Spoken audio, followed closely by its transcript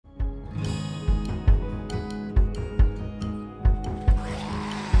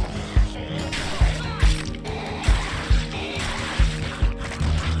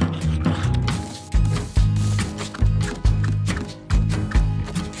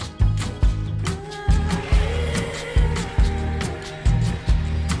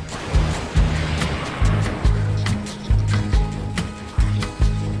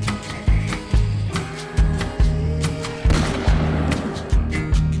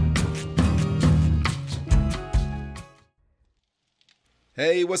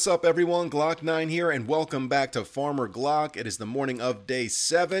Hey, what's up everyone? Glock9 here, and welcome back to FarmerGlock. It is the morning of day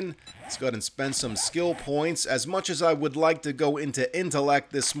 7. Let's go ahead and spend some skill points. As much as I would like to go into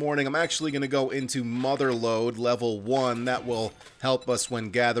intellect this morning, I'm actually going to go into Motherload level 1. That will help us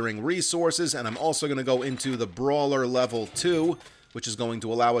when gathering resources, and I'm also going to go into the Brawler level 2, which is going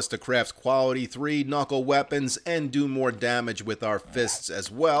to allow us to craft quality 3 knuckle weapons and do more damage with our fists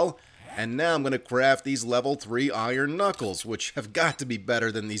as well. And now I'm going to craft these level 3 iron knuckles, which have got to be better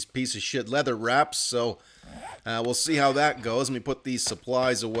than these piece of shit leather wraps. So we'll see how that goes. Let me put these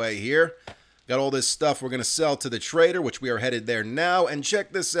supplies away here. Got all this stuff we're going to sell to the trader, which we are headed there now. And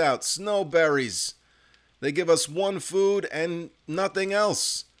check this out, Snowberries. They give us 1 food and nothing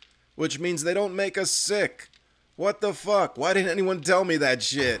else, which means they don't make us sick. What the fuck? Why didn't anyone tell me that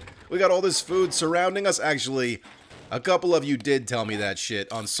shit? We got all this food surrounding us. Actually, a couple of you did tell me that shit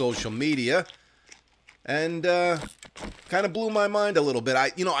on social media, and kind of blew my mind a little bit. I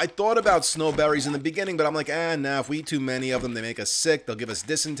thought about snowberries in the beginning, but I'm like, nah, if we eat too many of them, they make us sick. They'll give us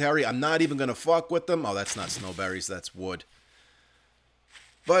dysentery. I'm not even going to fuck with them. Oh, that's not snowberries, that's wood.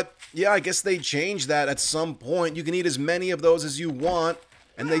 But, yeah, I guess they changed that at some point. You can eat as many of those as you want,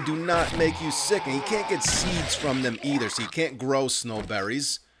 and they do not make you sick. And you can't get seeds from them either, so you can't grow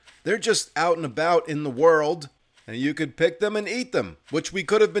snowberries. They're just out and about in the world. And you could pick them and eat them, which we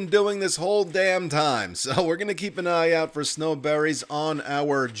could have been doing this whole damn time. So we're going to keep an eye out for snowberries on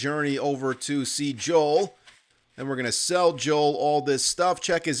our journey over to see Joel. And we're going to sell Joel all this stuff,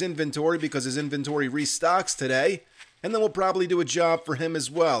 check his inventory because his inventory restocks today. And then we'll probably do a job for him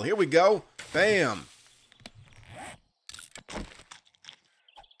as well. Here we go. Bam.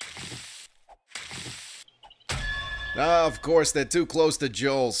 Ah, of course, they're too close to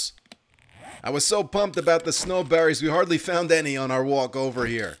Joel's. I was so pumped about the snowberries, we hardly found any on our walk over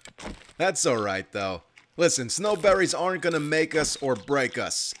here. That's alright, though. Listen, snowberries aren't going to make us or break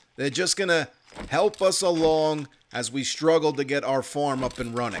us. They're just going to help us along as we struggle to get our farm up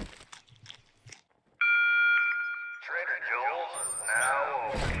and running. Trader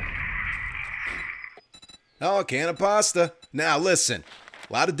Joel's now. Oh, a can of pasta. Now, listen.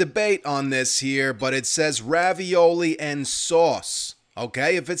 A lot of debate on this here, but it says ravioli and sauce.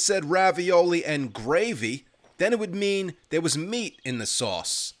 Okay, if it said ravioli and gravy, then it would mean there was meat in the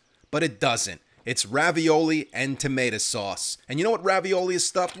sauce. But it doesn't. It's ravioli and tomato sauce. And you know what ravioli is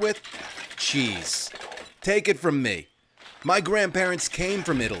stuffed with? Cheese. Take it from me. My grandparents came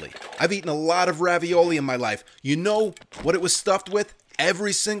from Italy. I've eaten a lot of ravioli in my life. You know what it was stuffed with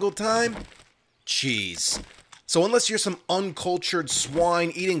every single time? Cheese. So unless you're some uncultured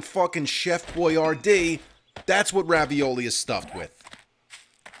swine eating fucking Chef Boyardee, that's what ravioli is stuffed with.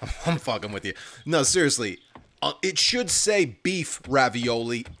 I'm fucking with you. No, seriously. It should say beef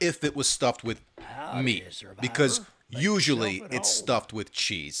ravioli if it was stuffed with meat. Because usually it's stuffed with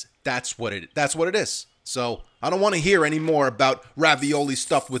cheese. That's what it is. So, I don't want to hear any more about ravioli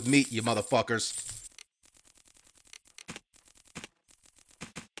stuffed with meat, you motherfuckers.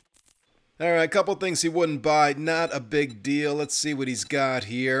 Alright, couple things he wouldn't buy. Not a big deal. Let's see what he's got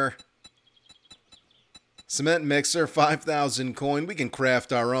here. Cement mixer, 5,000 coin. We can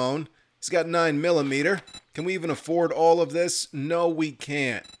craft our own. He's got 9mm. Can we even afford all of this? No, we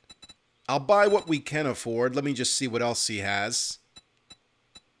can't. I'll buy what we can afford. Let me just see what else he has.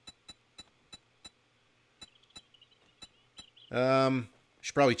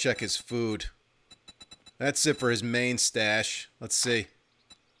 Should probably check his food. That's it for his main stash. Let's see.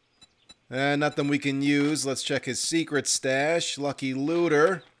 Nothing we can use. Let's check his secret stash. Lucky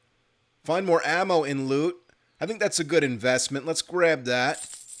looter. Find more ammo in loot. I think that's a good investment. Let's grab that.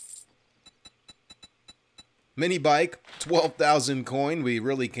 Mini bike, 12,000 coin. We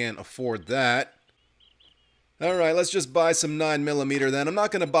really can't afford that. Alright, let's just buy some 9mm then. I'm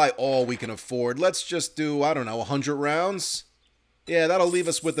not going to buy all we can afford. Let's just do, I don't know, 100 rounds? Yeah, that'll leave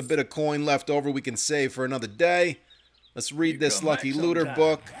us with a bit of coin left over we can save for another day. Let's read this lucky looter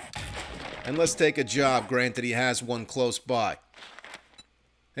book. And let's take a job, granted he has one close by.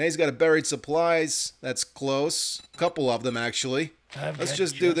 Hey, he's got a buried supplies. That's close. A couple of them, actually. Let's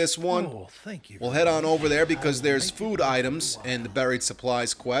just do this one. Oh, thank you. We'll head on over there because there's food items in the buried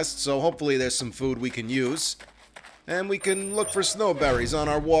supplies quest. So hopefully there's some food we can use. And we can look for snowberries on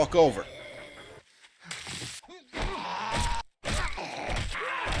our walk over.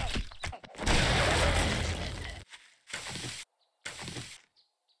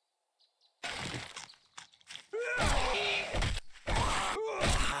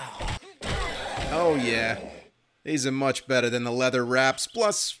 Oh yeah, these are much better than the leather wraps,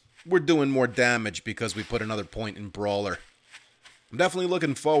 plus we're doing more damage because we put another point in Brawler. I'm definitely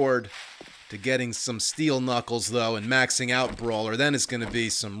looking forward to getting some steel knuckles, though, and maxing out Brawler. Then it's going to be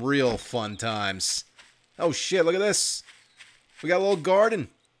some real fun times. Oh, shit, look at this. We got a little garden.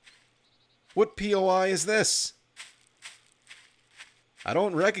 What POI is this? I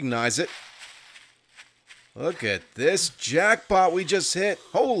don't recognize it. Look at this jackpot we just hit.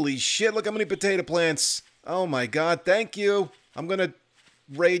 Holy shit, look how many potato plants. Oh my god, thank you. I'm gonna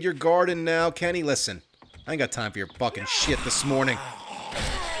raid your garden now. Kenny, listen. I ain't got time for your fucking shit this morning.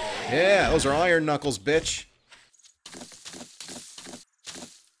 Yeah, those are iron knuckles, bitch.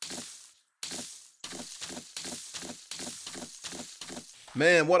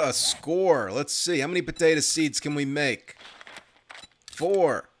 Man, what a score. Let's see, how many potato seeds can we make?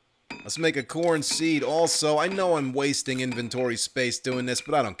 4. Let's make a corn seed also. I know I'm wasting inventory space doing this,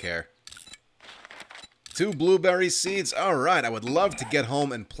 but I don't care. 2 blueberry seeds. Alright, I would love to get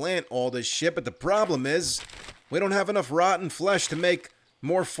home and plant all this shit, but the problem is we don't have enough rotten flesh to make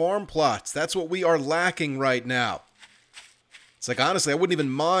more farm plots. That's what we are lacking right now. It's like, honestly, I wouldn't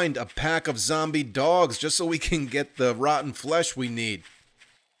even mind a pack of zombie dogs just so we can get the rotten flesh we need.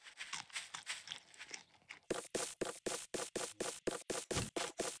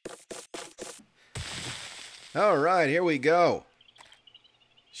 Alright, here we go.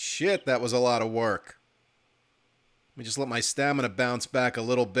 Shit, that was a lot of work. Let me just let my stamina bounce back a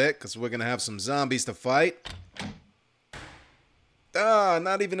little bit, because we're going to have some zombies to fight. Ah,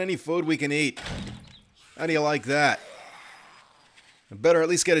 not even any food we can eat. How do you like that? I better at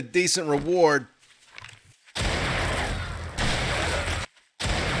least get a decent reward.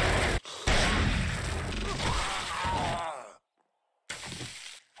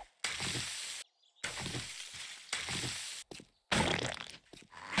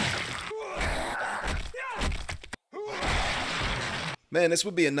 Man, this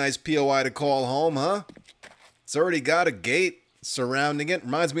would be a nice POI to call home, huh? It's already got a gate surrounding it.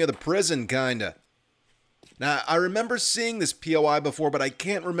 Reminds me of the prison, kinda. Now, I remember seeing this POI before, but I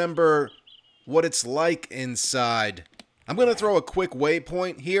can't remember what it's like inside. I'm gonna throw a quick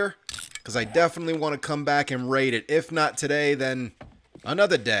waypoint here, because I definitely want to come back and raid it. If not today, then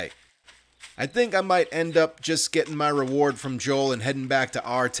another day. I think I might end up just getting my reward from Joel and heading back to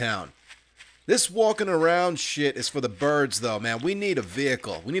our town. This walking around shit is for the birds, though, man. We need a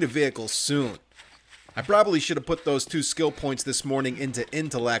vehicle. We need a vehicle soon. I probably should have put those 2 skill points this morning into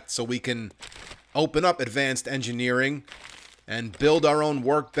intellect so we can open up advanced engineering and build our own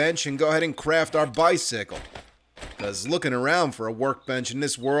workbench and go ahead and craft our bicycle. Because looking around for a workbench in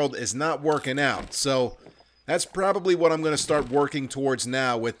this world is not working out. So that's probably what I'm going to start working towards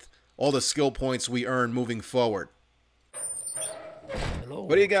now with all the skill points we earn moving forward. Hello,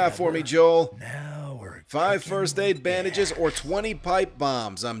 what do you got for me, Joel? Now we're 5 first aid bandages or 20 pipe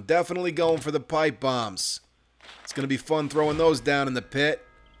bombs. I'm definitely going for the pipe bombs. It's going to be fun throwing those down in the pit.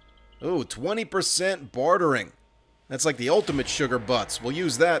 Ooh, 20% bartering. That's like the ultimate sugar butts. We'll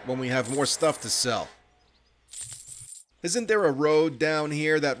use that when we have more stuff to sell. Isn't there a road down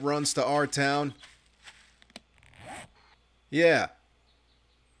here that runs to our town? Yeah.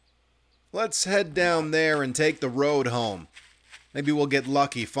 Let's head down there and take the road home. Maybe we'll get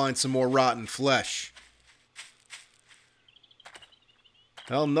lucky, find some more rotten flesh.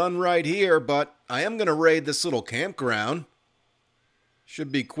 Well, none right here, but I am going to raid this little campground.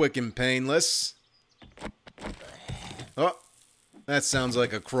 Should be quick and painless. Oh, that sounds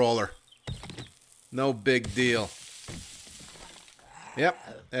like a crawler. No big deal. Yep,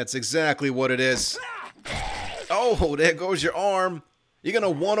 that's exactly what it is. Oh, there goes your arm. You gonna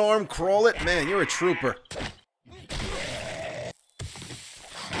one-arm crawl it? Man, you're a trooper.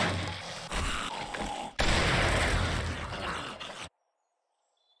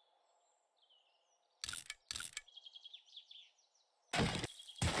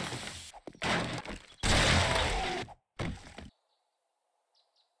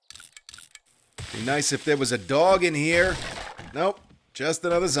 Be nice if there was a dog in here. Nope, just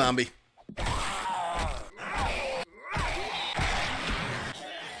another zombie.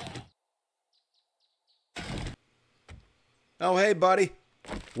 Oh, hey, buddy.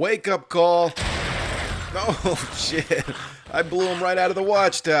 Wake up call. Oh, shit. I blew him right out of the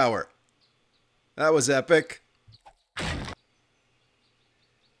watchtower. That was epic.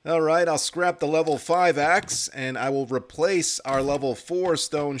 Alright, I'll scrap the level 5 axe, and I will replace our level 4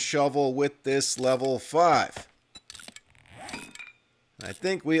 stone shovel with this level 5. I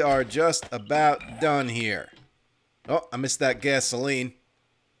think we are just about done here. Oh, I missed that gasoline.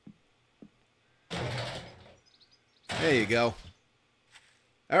 There you go.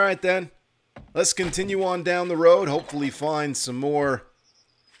 Alright then. Let's continue on down the road. Hopefully find some more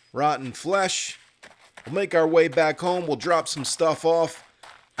rotten flesh. We'll make our way back home. We'll drop some stuff off.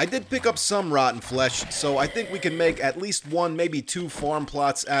 I did pick up some rotten flesh, so I think we can make at least 1, maybe 2 farm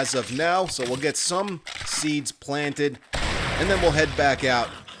plots as of now. So we'll get some seeds planted, and then we'll head back out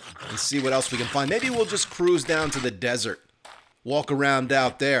and see what else we can find. Maybe we'll just cruise down to the desert, walk around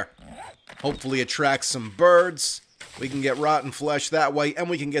out there, hopefully attract some birds. We can get rotten flesh that way, and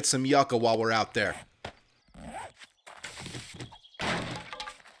we can get some yucca while we're out there.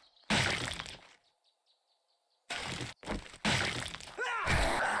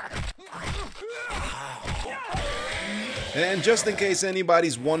 And just in case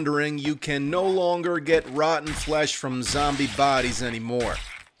anybody's wondering, you can no longer get rotten flesh from zombie bodies anymore.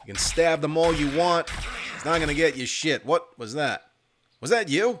 You can stab them all you want. It's not gonna get you shit. What was that? Was that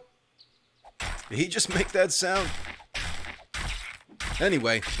you? Did he just make that sound?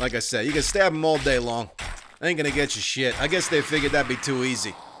 Anyway, like I said, you can stab them all day long. Ain't gonna get you shit. I guess they figured that'd be too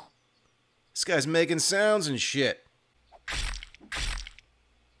easy. This guy's making sounds and shit.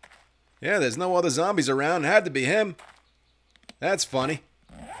 Yeah, there's no other zombies around. It had to be him. That's funny.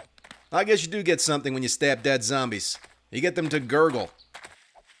 I guess you do get something when you stab dead zombies. You get them to gurgle.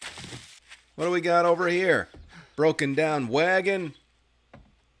 What do we got over here? Broken down wagon.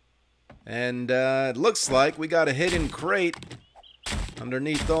 And it looks like we got a hidden crate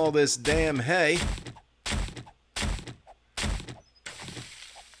underneath all this damn hay.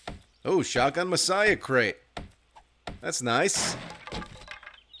 Oh, Shotgun Messiah crate. That's nice.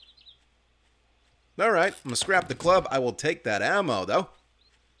 Alright, I'm gonna scrap the club. I will take that ammo, though.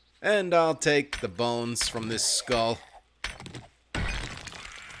 And I'll take the bones from this skull.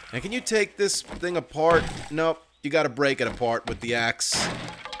 And can you take this thing apart? Nope, you gotta break it apart with the axe.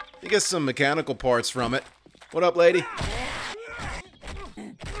 You get some mechanical parts from it. What up, lady?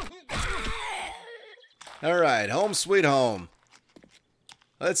 Alright, home sweet home.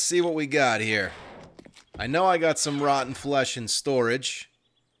 Let's see what we got here. I know I got some rotten flesh in storage.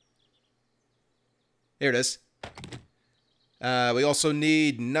 Here it is. We also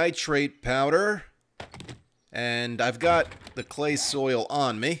need nitrate powder. And I've got the clay soil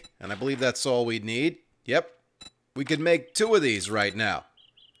on me. And I believe that's all we need. Yep. We could make 2 of these right now.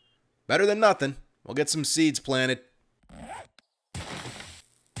 Better than nothing. We'll get some seeds planted.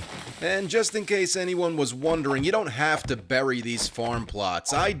 And just in case anyone was wondering, you don't have to bury these farm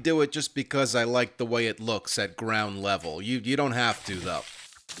plots. I do it just because I like the way it looks at ground level. You don't have to, though.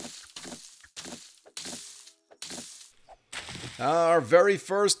 Our very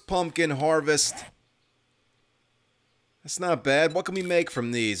first pumpkin harvest. That's not bad. What can we make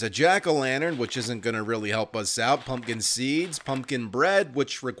from these? A jack-o'-lantern, which isn't going to really help us out. Pumpkin seeds. Pumpkin bread,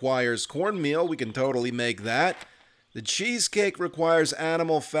 which requires cornmeal. We can totally make that. The cheesecake requires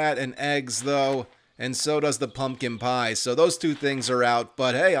animal fat and eggs, though. And so does the pumpkin pie. So those 2 things are out.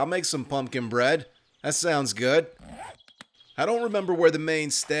 But hey, I'll make some pumpkin bread. That sounds good. I don't remember where the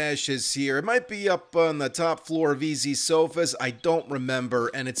main stash is here. It might be up on the top floor of Easy Sofas. I don't remember,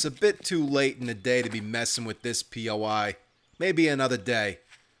 and it's a bit too late in the day to be messing with this POI. Maybe another day.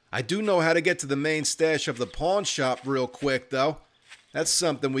 I do know how to get to the main stash of the pawn shop real quick, though. That's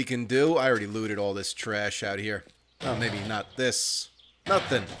something we can do. I already looted all this trash out here. Oh, maybe not this.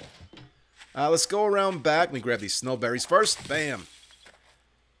 Nothing. Let's go around back. Let me grab these snowberries first. Bam.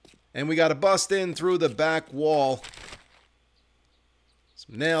 And we got to bust in through the back wall.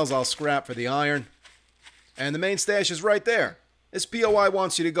 Some nails I'll scrap for the iron. And the main stash is right there. This POI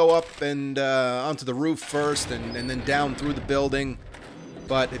wants you to go up and onto the roof first and then down through the building.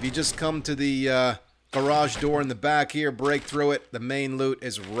 But if you just come to the garage door in the back here, break through it, the main loot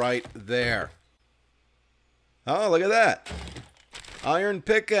is right there. Oh, look at that. Iron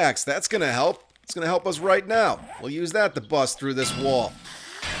pickaxe. That's going to help. It's going to help us right now. We'll use that to bust through this wall.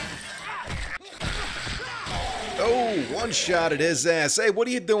 Oh, one shot at his ass. Hey, what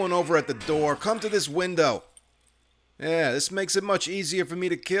are you doing over at the door? Come to this window. Yeah, this makes it much easier for me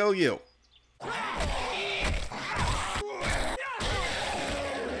to kill you.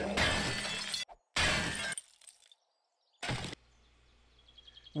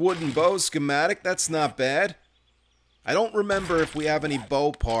 Wooden bow schematic. That's not bad. I don't remember if we have any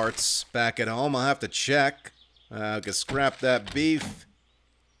bow parts back at home. I'll have to check. I can scrap that beef.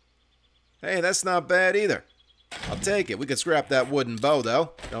 Hey, that's not bad either. I'll take it. We could scrap that wooden bow,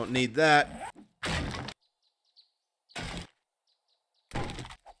 though. Don't need that.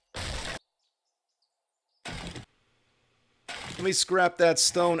 Let me scrap that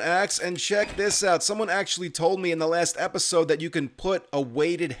stone axe and check this out. Someone actually told me in the last episode that you can put a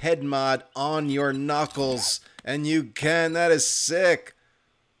weighted head mod on your knuckles. And you can. That is sick.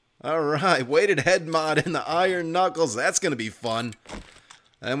 Alright, weighted head mod in the iron knuckles. That's going to be fun.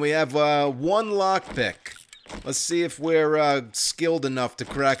 And we have 1 lockpick. Let's see if we're skilled enough to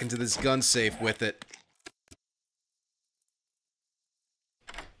crack into this gun safe with it.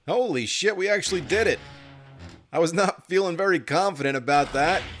 Holy shit, we actually did it. I was not feeling very confident about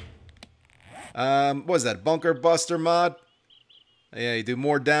that. What was that, Bunker Buster mod? Yeah, you do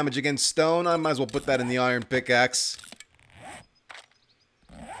more damage against stone. I might as well put that in the iron pickaxe.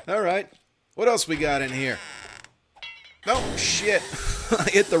 Alright, what else we got in here? Oh, shit. I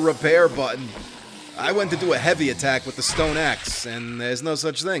hit the repair button. I went to do a heavy attack with the stone axe, and there's no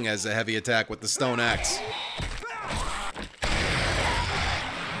such thing as a heavy attack with the stone axe.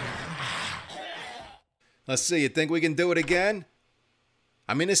 Let's see, you think we can do it again?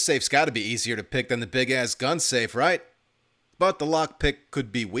 I mean, this safe's gotta be easier to pick than the big-ass gun safe, right? But the lockpick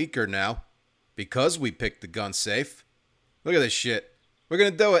could be weaker now, because we picked the gun safe. Look at this shit. We're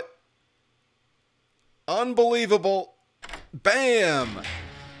gonna do it. Unbelievable. Bam!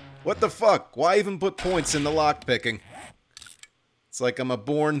 What the fuck? Why even put points in the lockpicking? It's like I'm a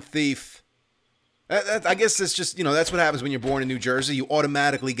born thief. I guess it's just, you know, that's what happens when you're born in New Jersey. You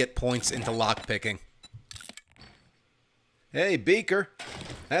automatically get points into lockpicking. Hey, beaker.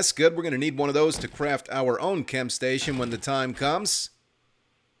 That's good. We're going to need one of those to craft our own chem station when the time comes.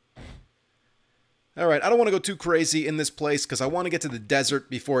 Alright, I don't want to go too crazy in this place because I want to get to the desert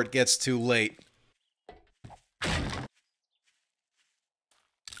before it gets too late.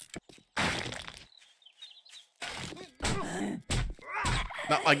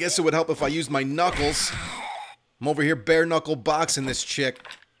 Now, I guess it would help if I used my knuckles. I'm over here bare knuckle boxing this chick.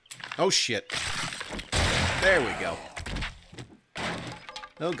 Oh shit. There we go.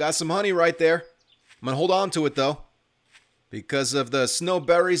 Oh, got some honey right there. I'm gonna hold on to it though. Because of the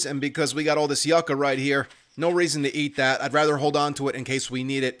snowberries and because we got all this yucca right here. No reason to eat that. I'd rather hold on to it in case we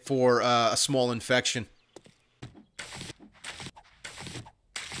need it for a small infection.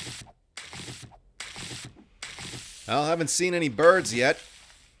 Well, I haven't seen any birds yet.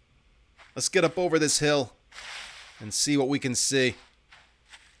 Let's get up over this hill and see what we can see.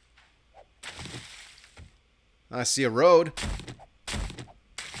 I see a road.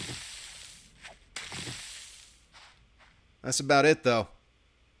 That's about it, though.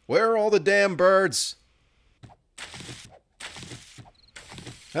 Where are all the damn birds?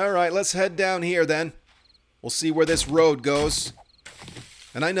 Alright, let's head down here, then. We'll see where this road goes.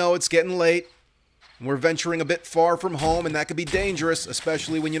 And I know it's getting late. And we're venturing a bit far from home, and that could be dangerous,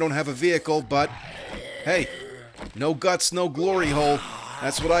 especially when you don't have a vehicle, but... hey, no guts, no glory hole.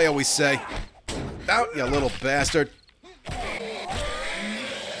 That's what I always say. Out, you little bastard.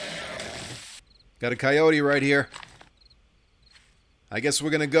 Got a coyote right here. I guess we're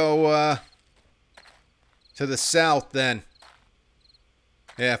gonna go, to the south, then.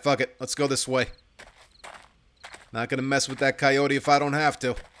 Yeah, fuck it. Let's go this way. Not gonna mess with that coyote if I don't have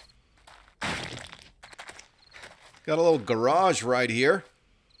to. Got a little garage right here.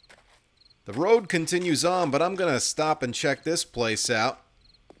 The road continues on, but I'm gonna stop and check this place out.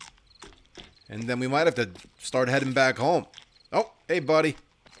 And then we might have to start heading back home. Oh, hey, buddy.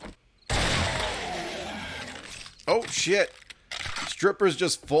 Oh, shit. Stripper's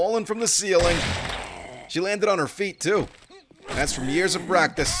just falling from the ceiling. She landed on her feet, too. That's from years of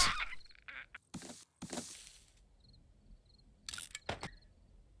practice.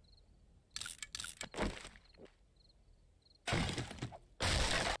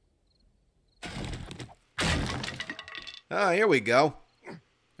 Ah, here we go. Got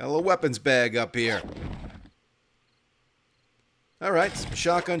a little weapons bag up here. Alright, some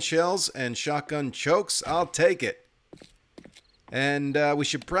shotgun shells and shotgun chokes. I'll take it. And we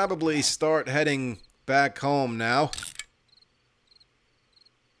should probably start heading back home now.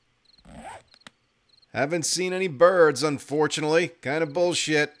 Haven't seen any birds, unfortunately. Kind of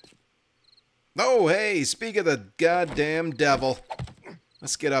bullshit. Oh, hey, speak of the goddamn devil.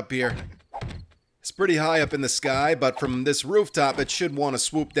 Let's get up here. It's pretty high up in the sky, but from this rooftop it should want to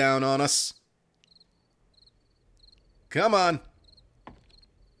swoop down on us. Come on.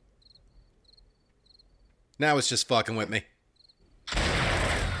 Now it's just fucking with me.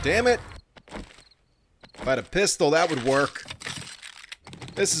 Damn it. If I had a pistol, that would work.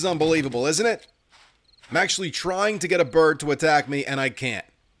 This is unbelievable, isn't it? I'm actually trying to get a bird to attack me, and I can't.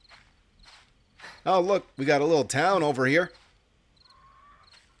 Oh, look, we got a little town over here.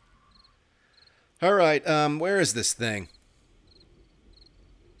 Alright, where is this thing?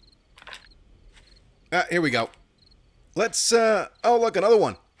 Ah, here we go. Let's, oh, look, another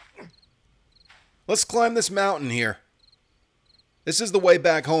one. Let's climb this mountain here. This is the way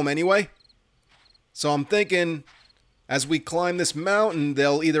back home anyway. So I'm thinking, as we climb this mountain,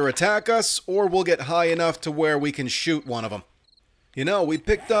 they'll either attack us, or we'll get high enough to where we can shoot one of them. You know, we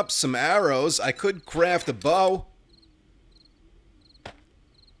picked up some arrows. I could craft a bow.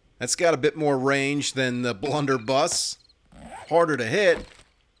 That's got a bit more range than the blunderbuss. Harder to hit,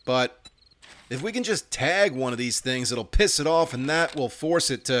 but if we can just tag one of these things, it'll piss it off, and that will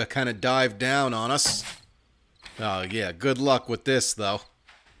force it to kind of dive down on us. Oh, yeah, good luck with this, though.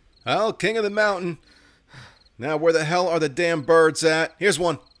 Well, King of the Mountain. Now, where the hell are the damn birds at? Here's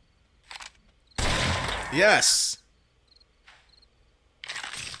one. Yes!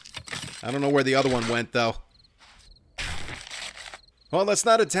 I don't know where the other one went, though. Well, that's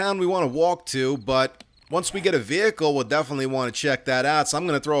not a town we want to walk to, but once we get a vehicle, we'll definitely want to check that out. So I'm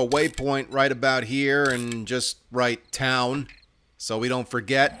going to throw a waypoint right about here and just write town so we don't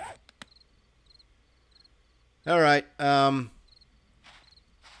forget. Alright,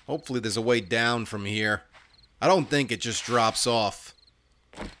 hopefully there's a way down from here. I don't think it just drops off.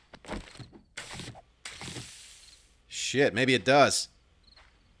 Shit, maybe it does.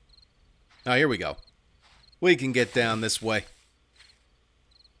 Oh, here we go. We can get down this way.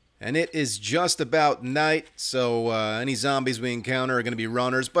 And it is just about night, so any zombies we encounter are going to be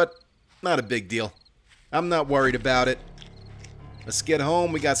runners, but not a big deal. I'm not worried about it. Let's get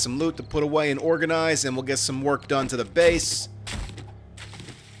home. We got some loot to put away and organize, and we'll get some work done to the base.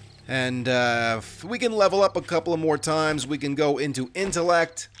 And if we can level up a couple of more times, we can go into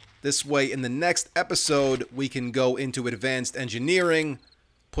intellect. This way, in the next episode, we can go into advanced engineering,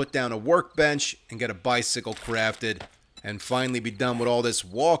 put down a workbench, and get a bicycle crafted. And finally be done with all this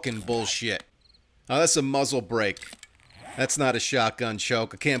walking bullshit. Oh, that's a muzzle brake. That's not a shotgun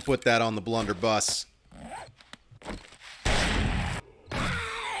choke. I can't put that on the blunderbuss.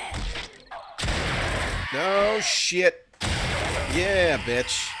 No shit. Yeah,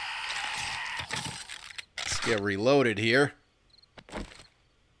 bitch. Let's get reloaded here.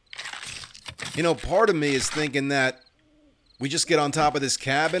 You know, part of me is thinking that we just get on top of this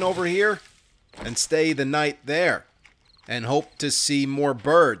cabin over here and stay the night there. And hope to see more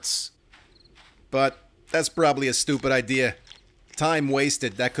birds. But that's probably a stupid idea. Time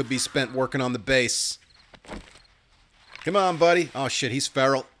wasted that could be spent working on the base. Come on, buddy. Oh, shit, he's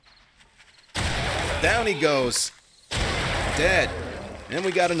feral. Down he goes. Dead. And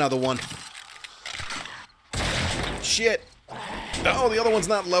we got another one. Shit. Oh, the other one's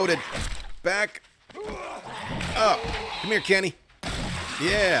not loaded. Back. Oh, come here, Kenny.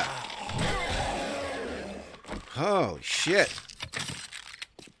 Yeah. Holy shit.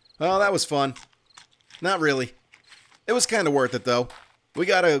 Well, that was fun. Not really. It was kind of worth it, though. We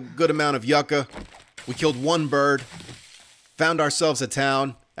got a good amount of yucca. We killed one bird. Found ourselves a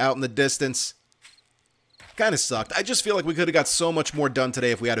town out in the distance. Kind of sucked. I just feel like we could have got so much more done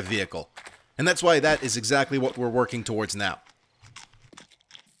today if we had a vehicle. And that's why that is exactly what we're working towards now.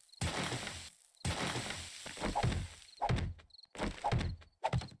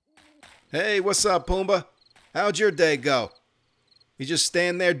 Hey, what's up, Pumbaa? How'd your day go? You just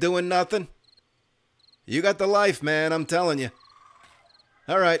stand there doing nothing? You got the life, man, I'm telling you.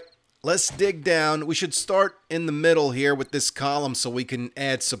 Alright, let's dig down. We should start in the middle here with this column so we can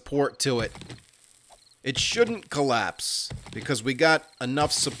add support to it. It shouldn't collapse because we got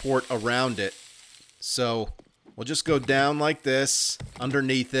enough support around it. So we'll just go down like this,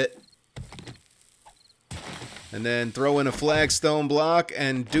 underneath it. And then throw in a flagstone block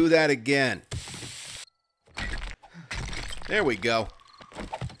and do that again. There we go.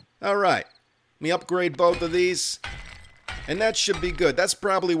 Alright. Let me upgrade both of these. And that should be good. That's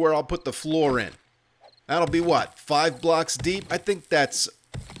probably where I'll put the floor in. That'll be what? 5 blocks deep? I think that's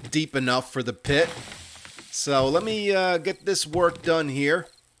deep enough for the pit. So let me get this work done here.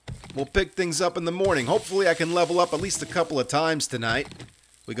 We'll pick things up in the morning. Hopefully I can level up at least a couple of times tonight.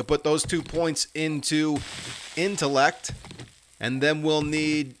 We can put those 2 points into intellect. And then we'll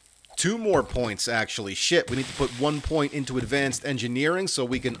need 2 more points, actually. Shit, we need to put 1 point into advanced engineering so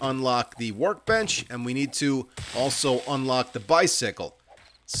we can unlock the workbench. And we need to also unlock the bicycle.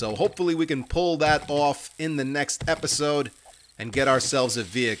 So hopefully we can pull that off in the next episode and get ourselves a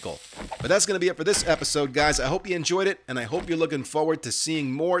vehicle. But that's going to be it for this episode, guys. I hope you enjoyed it, and I hope you're looking forward to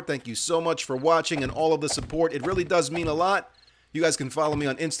seeing more. Thank you so much for watching and all of the support. It really does mean a lot. You guys can follow me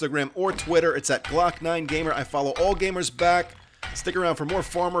on Instagram or Twitter. It's at Glock9Gamer. I follow all gamers back. Stick around for more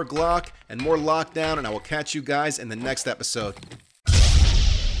FarmerGlock and more Lockdown, and I will catch you guys in the next episode.